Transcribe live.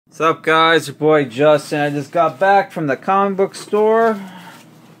What's up, guys? Your boy Justin. I just got back from the comic book store.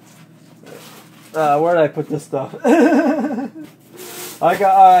 Where did I put this stuff? I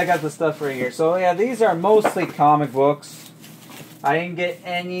got the stuff right here. So yeah, these are mostly comic books. I didn't get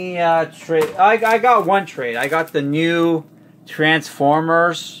any trade. I got one trade. I got the new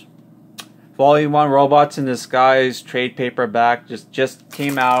Transformers Volume 1 Robots in Disguise trade paperback. Just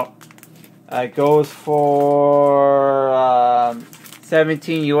came out. It goes for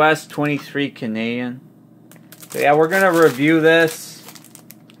 17 US, 23 Canadian. So yeah, we're gonna review this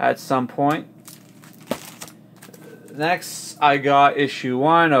at some point. Next, I got issue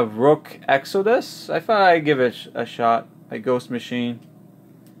 1 of Rook Exodus. I thought I'd give it a shot. A Ghost Machine,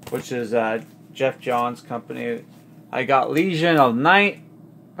 which is Jeff Johns' company. I got Legion of Night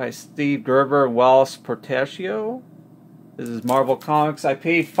by Steve Gerber, Wells Portacio. This is Marvel Comics. I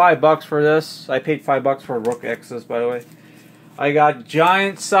paid $5 for this. I paid $5 for Rook Exodus, by the way. I got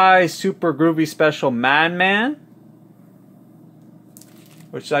Giant Size Super Groovy Special Madman,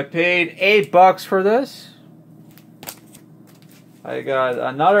 which I paid $8 for this. I got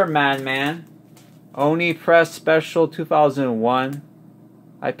another Madman, Oni Press Special 2001.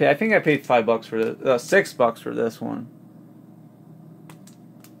 I think I paid $5 for this. $6 for this one.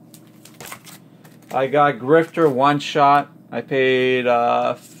 I got Grifter One Shot. I paid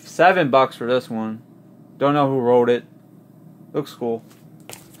 $7 for this one. Don't know who wrote it. Looks cool.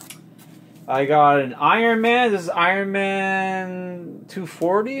 I got an Iron Man. This is Iron Man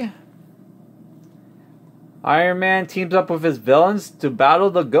 240. Iron Man teams up with his villains to battle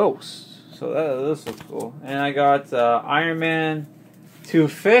the ghosts. So this looks cool. And I got Iron Man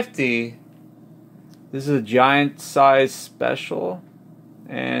 250. This is a giant size special,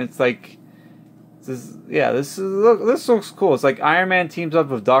 and it's like this looks cool. It's like Iron Man teams up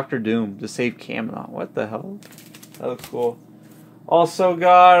with Doctor Doom to save Camelot. What the hell? That looks cool. Also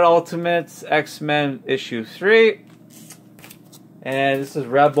got Ultimate X-Men issue 3. And this is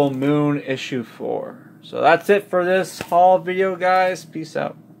Rebel Moon issue 4. So that's it for this haul video, guys. Peace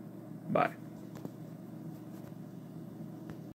out. Bye.